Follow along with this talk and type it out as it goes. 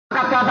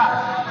atas.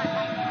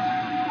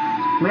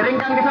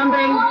 Miringkan ke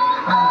samping.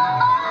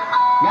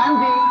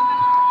 Ganti.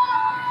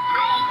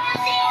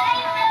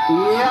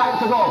 Iya,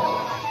 cukup.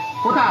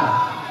 Putar.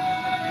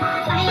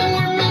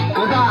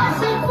 Putar.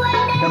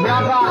 Ke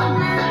belakang.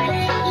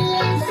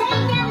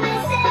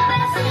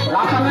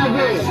 8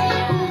 lagi.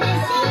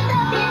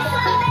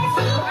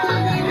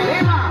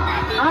 5,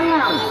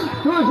 6,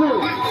 7,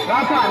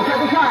 8.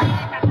 Catatkan.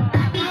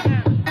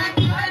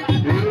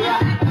 Iya.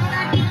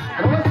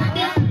 Terus.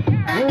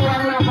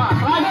 Buang nafas.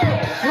 Lagi.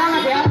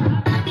 Semangat ya.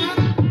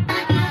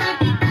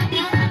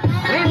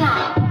 5,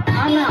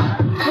 6,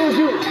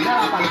 7,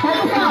 8.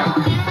 Catatkan.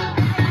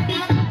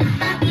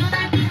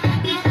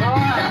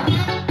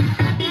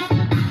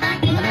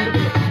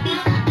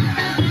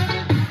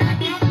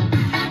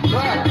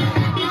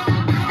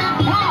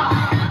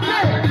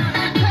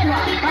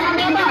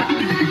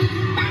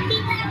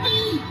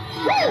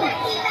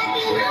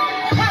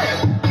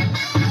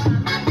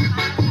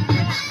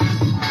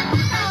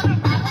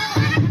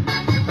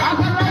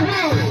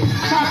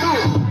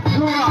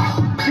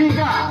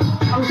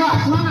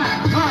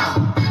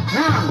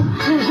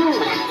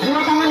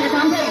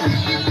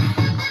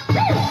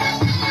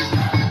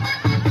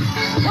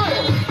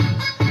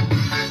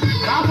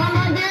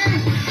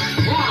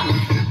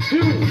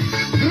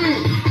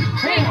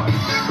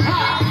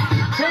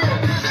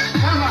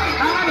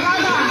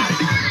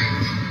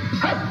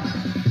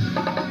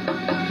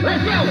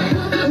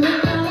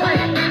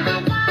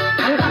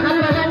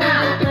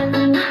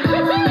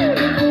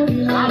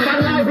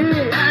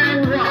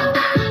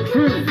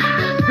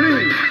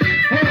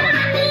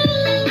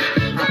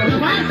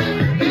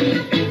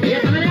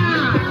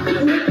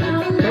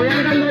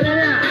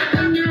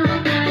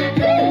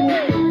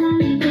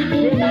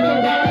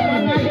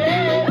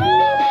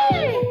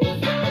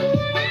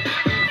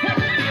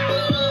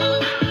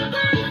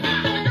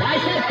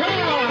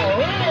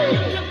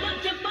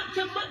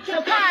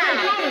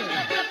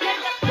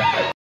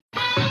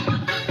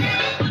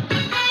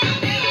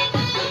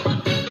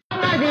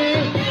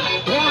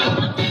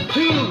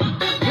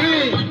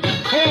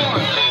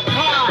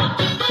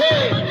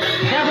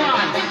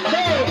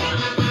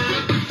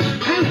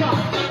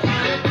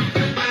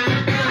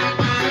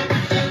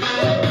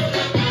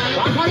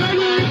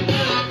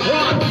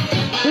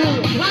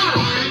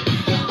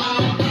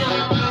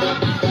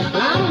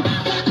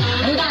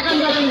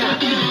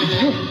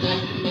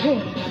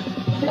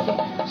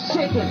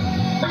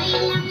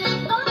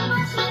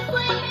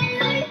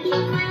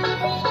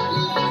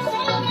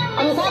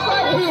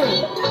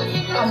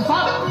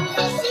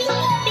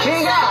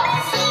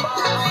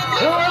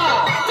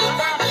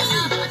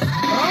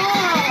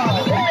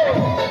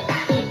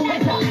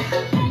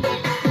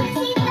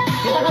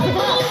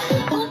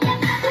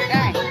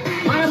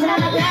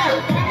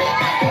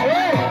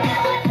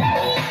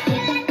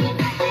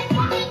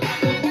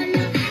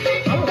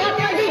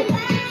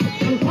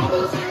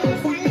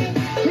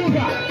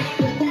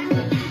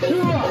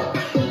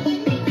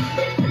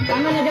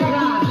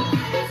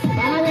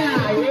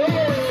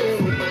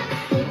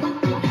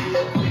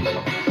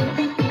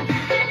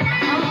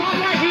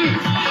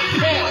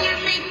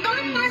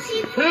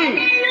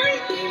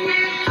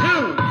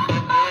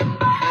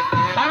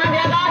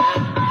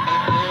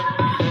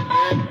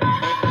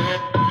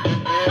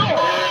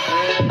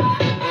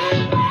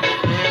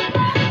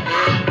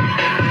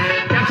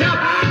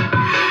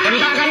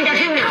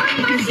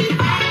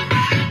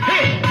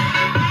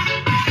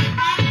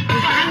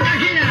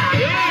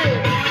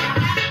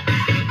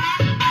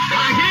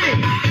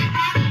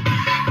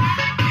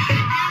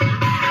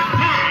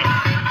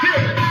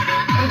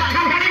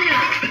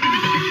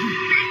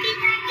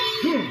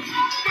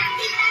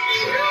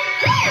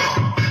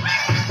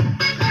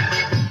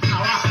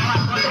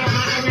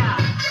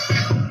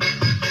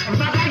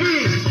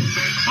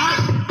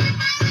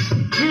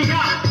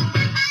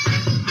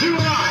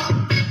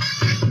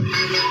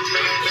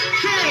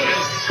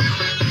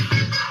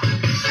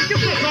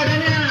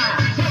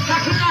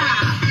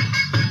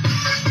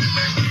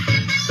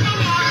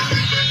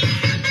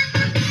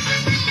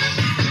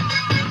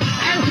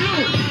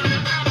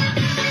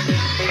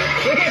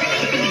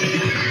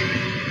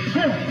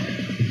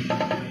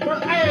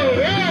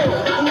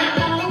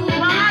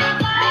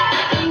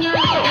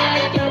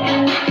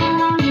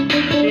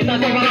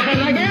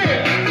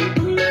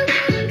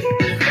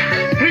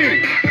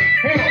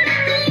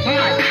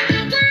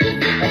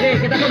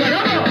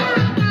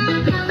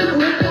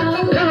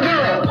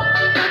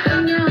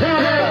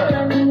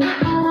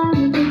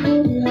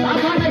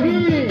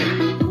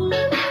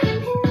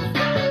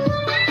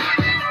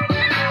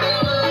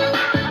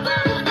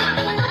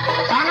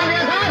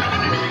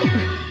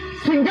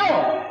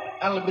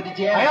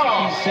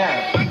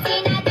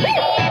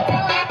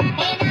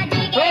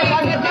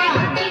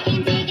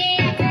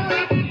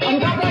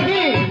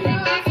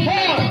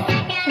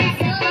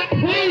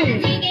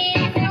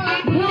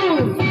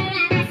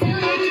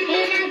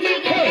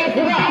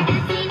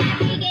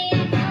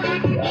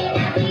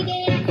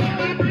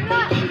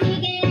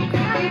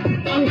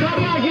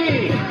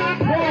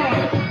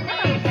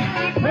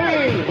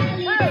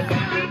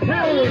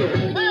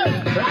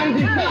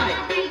 Lanjutkan. Selesai.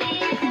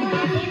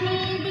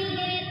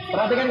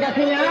 Perhatikan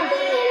kakinya.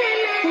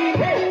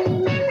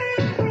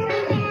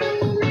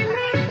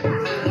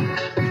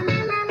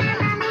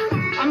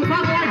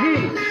 Empat lagi.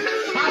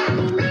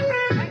 Satu.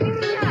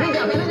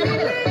 Tiga.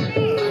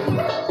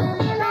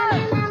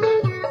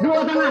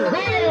 Dua tangan.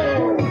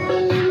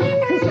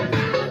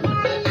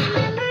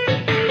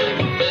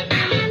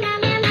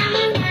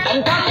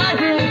 Empat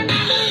lagi.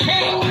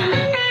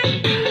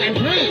 And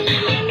three.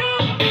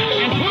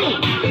 And two.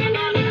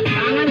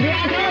 Tangan di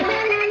atas.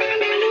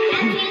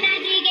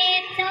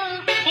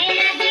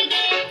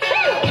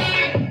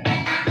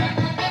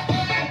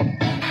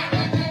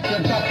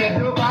 Cepat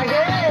duduk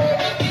lagi.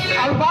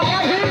 Empat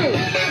lagi.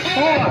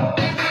 4,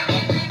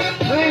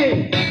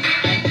 3,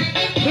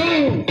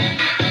 2.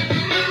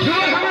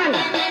 Dua tangan.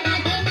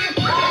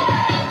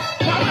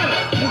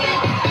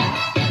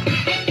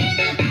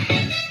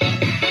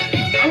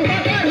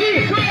 Empat lagi.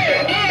 4.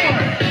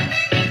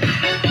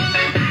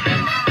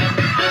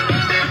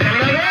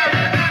 Sekali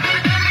lagi.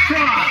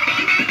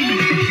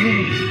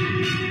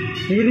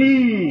 Kiri.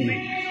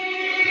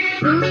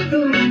 Angkat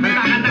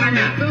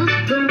tangannya.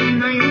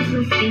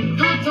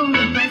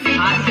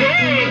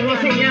 Asik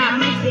musiknya.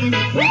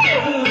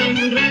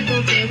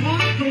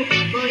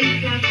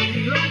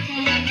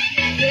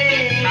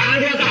 Tangan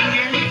di atas.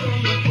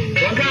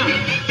 Pegang.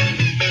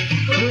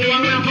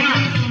 Buang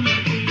nafas.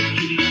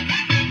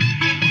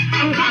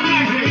 Angkat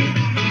lagi.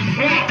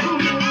 4,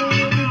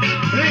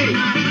 3,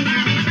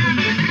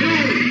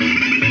 2.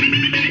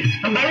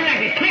 Kembali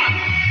lagi. Kuat.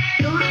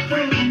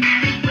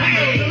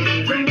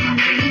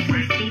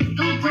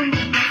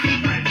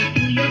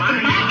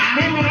 Mantap.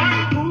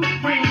 4,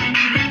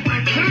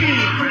 3,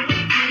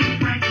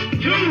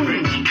 2.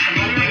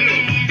 Kembali lagi.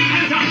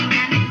 Hands up.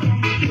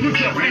 Put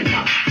your hands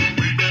up.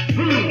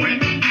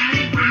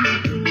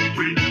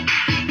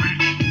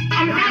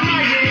 Angkat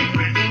lagi.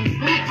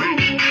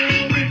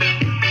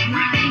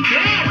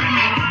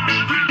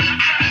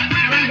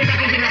 Sekarang kita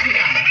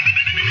konsentrasikan.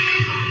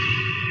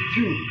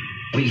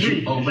 We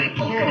should obey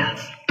polka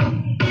dots. 1,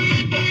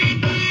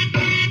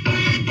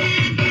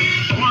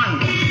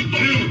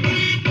 2,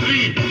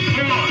 3,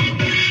 4.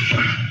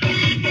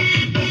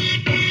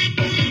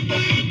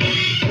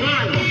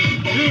 1,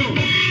 2,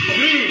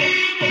 3,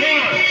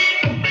 4.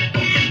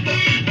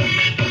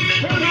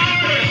 One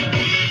hour.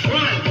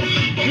 1,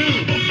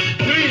 2,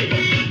 3,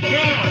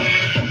 4.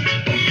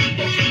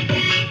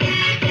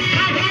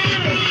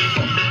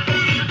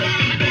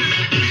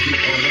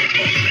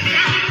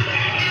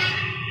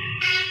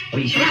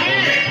 We should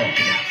obey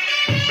polka dots.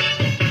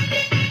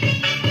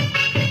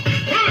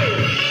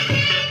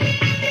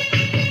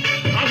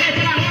 Oke,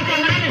 silahkan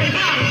tangannya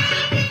besar.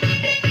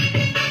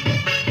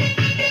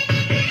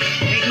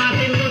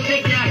 Nikmatin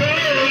musiknya. 1,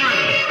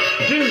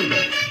 2,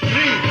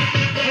 3,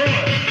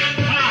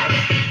 4,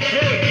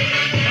 5, 6,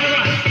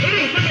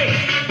 7. Berhenti.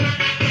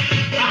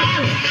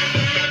 Tahan.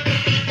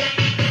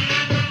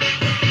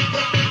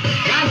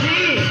 Ganti.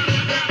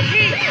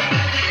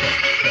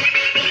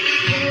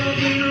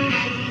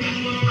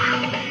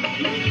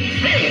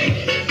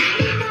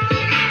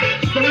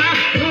 Setengah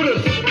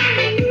lurus.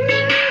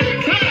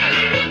 Jalan.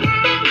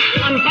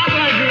 4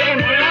 lagi. 4,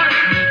 3,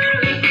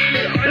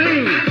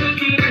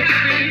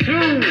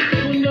 2.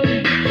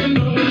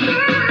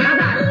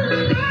 Sabar.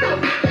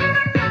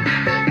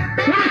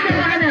 Masuk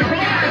tangannya.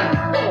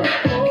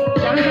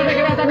 Jangan sampai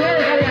kelihatan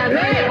dulu kalian.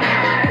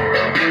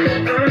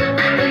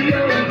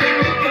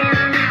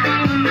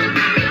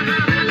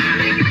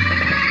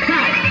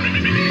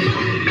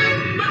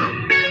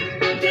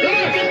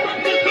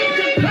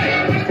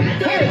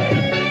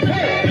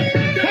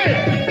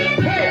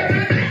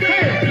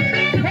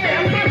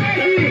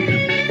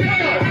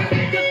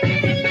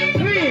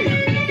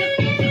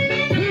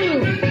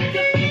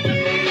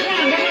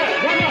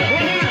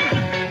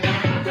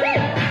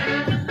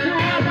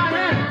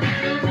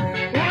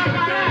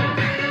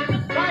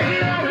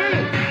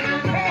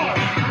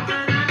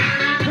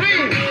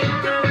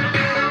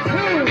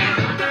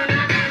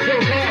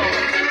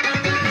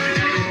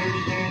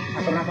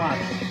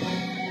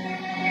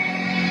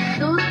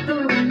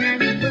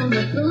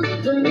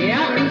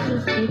 Iya.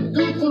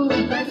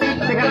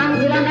 Sekarang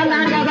silakan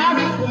tangan ke atas.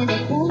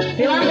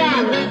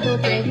 Silakan.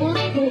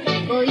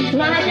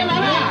 Semangatnya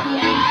mana?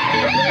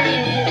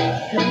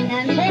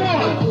 4, 3.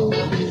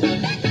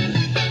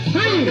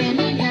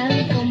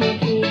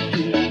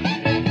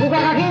 Buka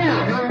kakinya.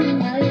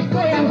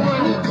 Goyang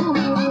tangan.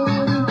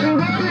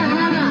 Pinggangnya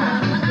mana?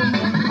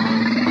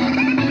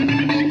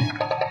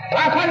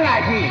 8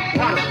 lagi.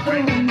 1,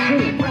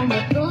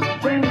 2.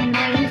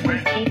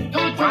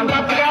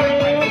 Mantap sekali.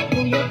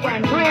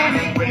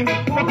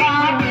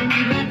 Tepat.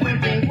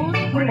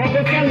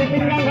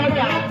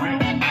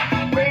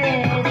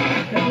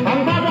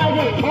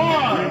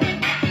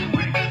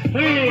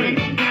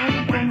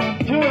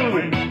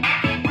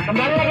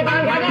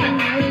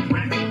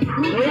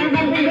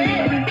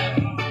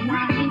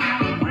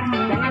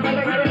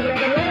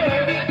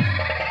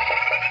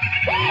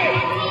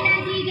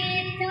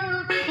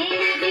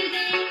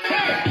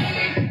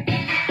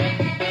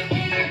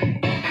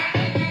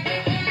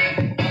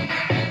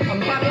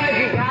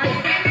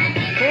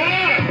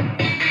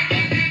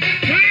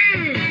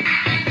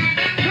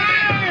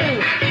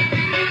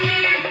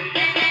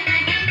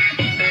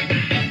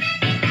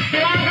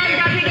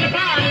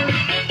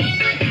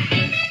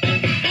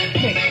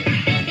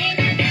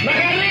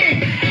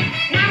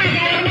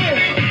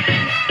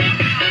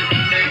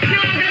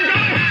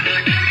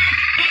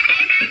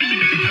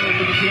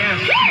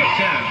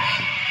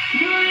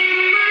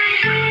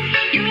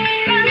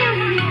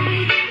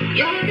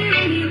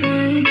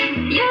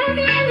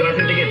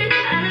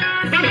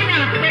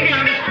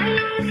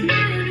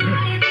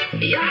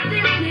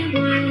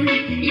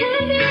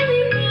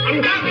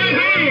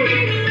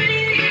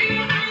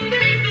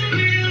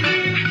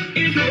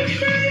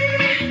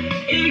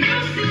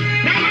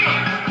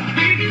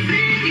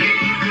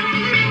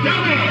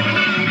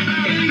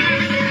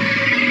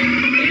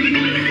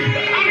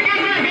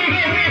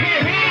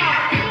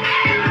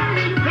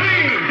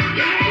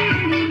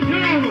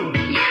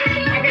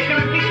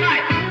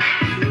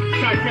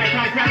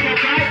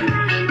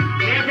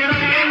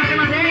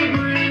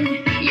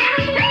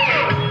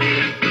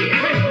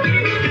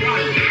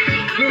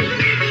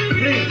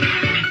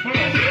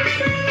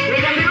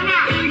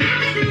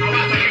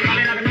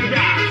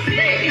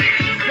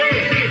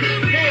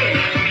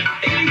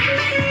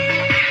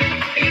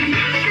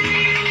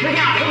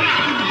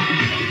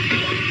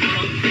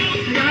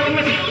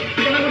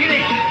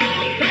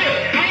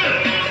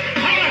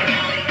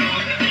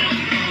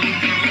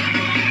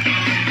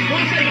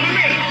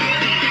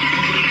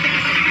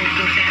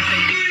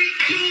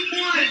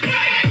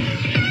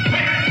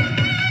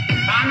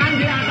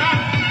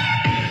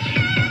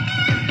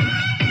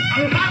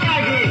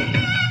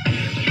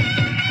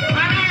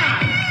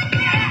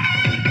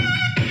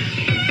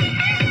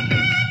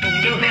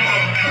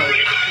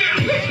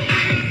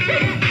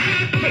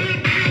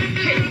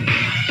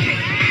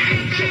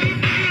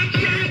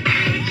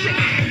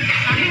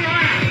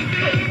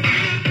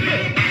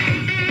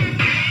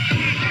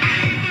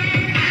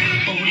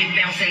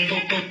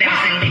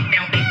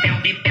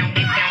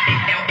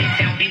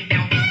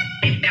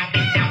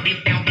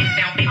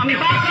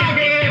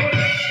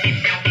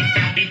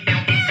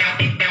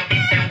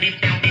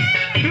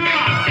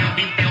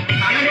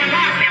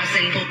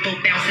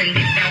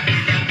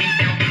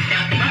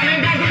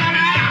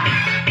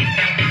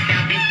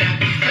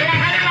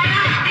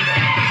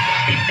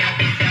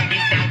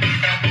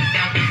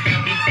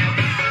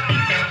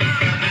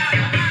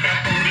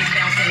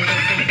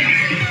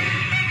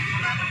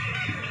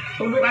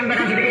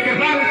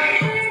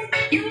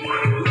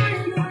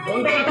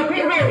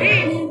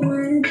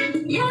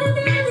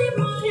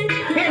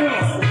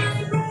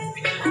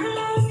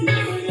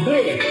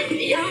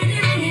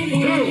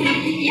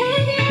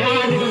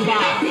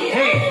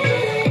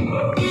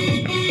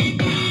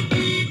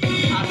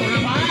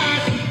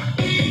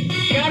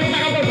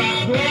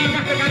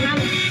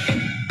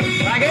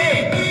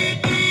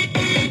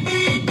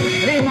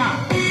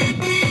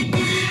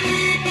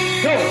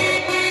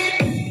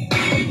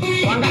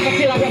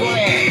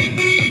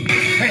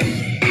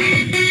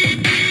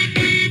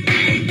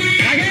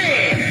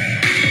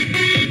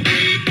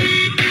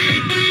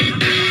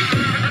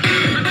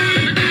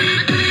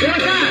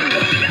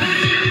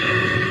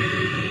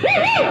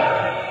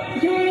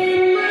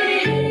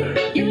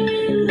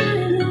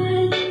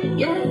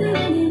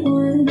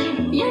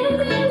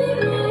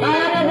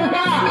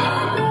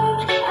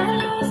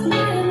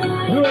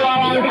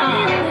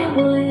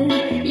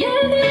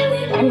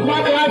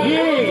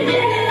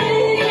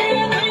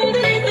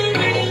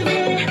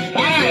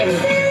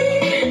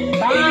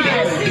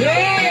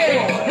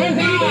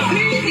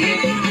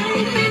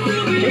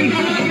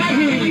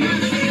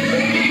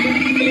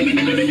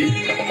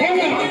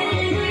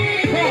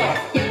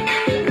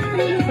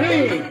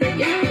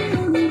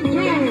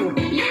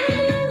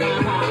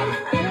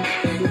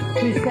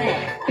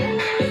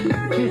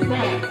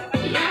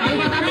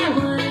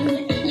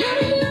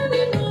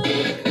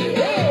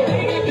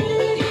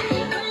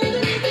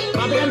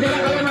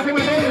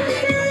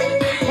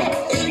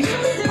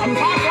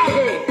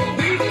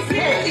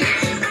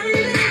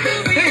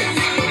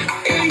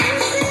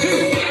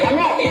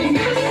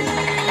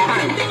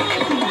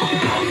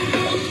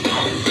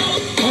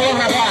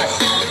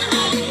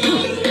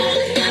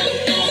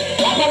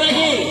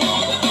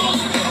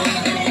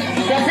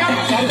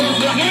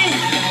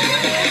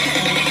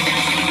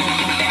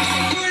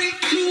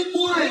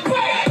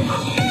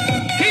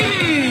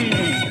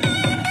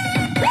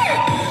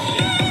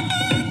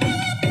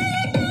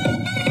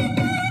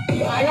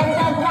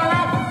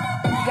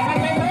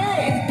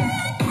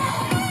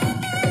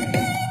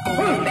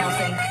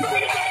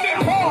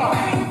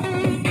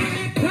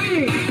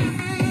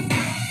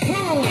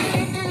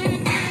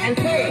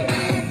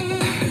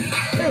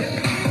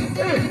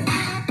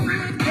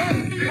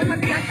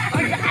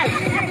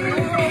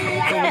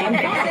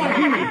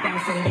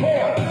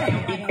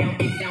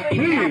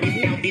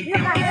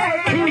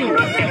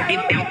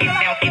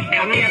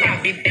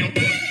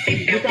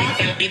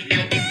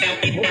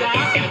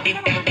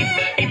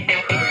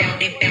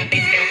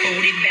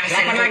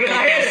 lagi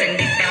terakhir.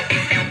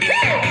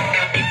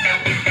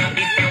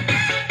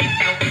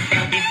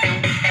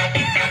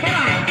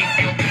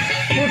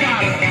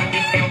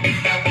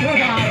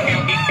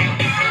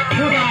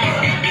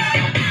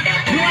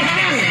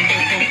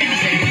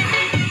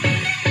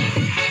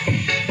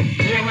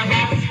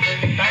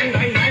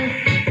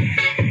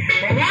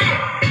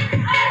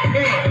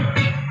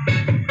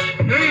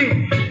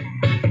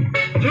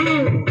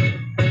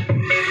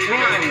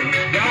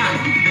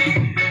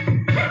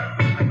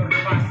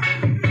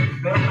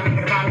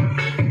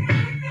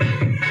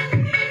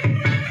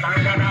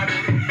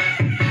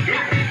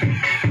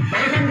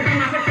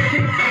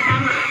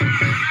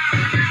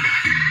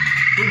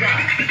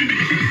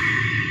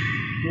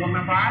 Buang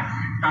nafas,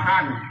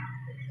 tahan,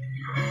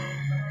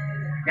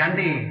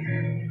 ganti,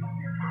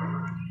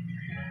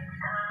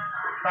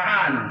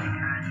 tahan,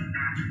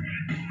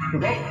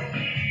 cukup,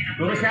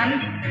 luruskan,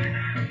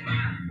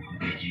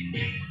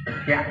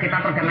 ya kita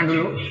pegangan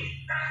dulu,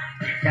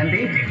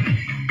 ganti,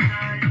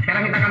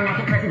 sekarang kita akan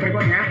masuk sesi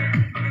berikutnya,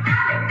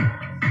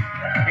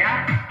 ya,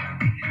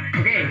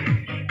 oke,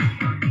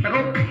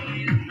 cukup,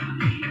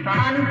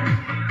 tahan,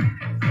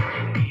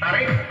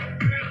 tarik,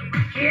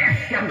 yes,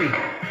 ganti.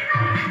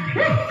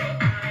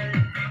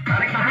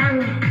 Tarik tahan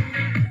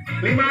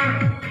 5, 6,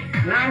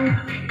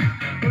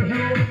 7,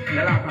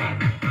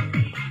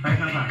 8. Tarik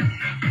nafas.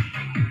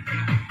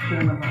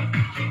 Buang nafas.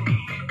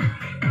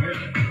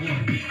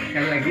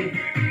 Sekali lagi.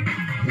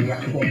 Iya,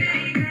 cukup.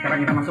 Sekarang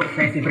kita masuk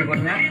sesi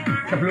berikutnya.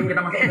 Sebelum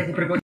kita masuk sesi berikutnya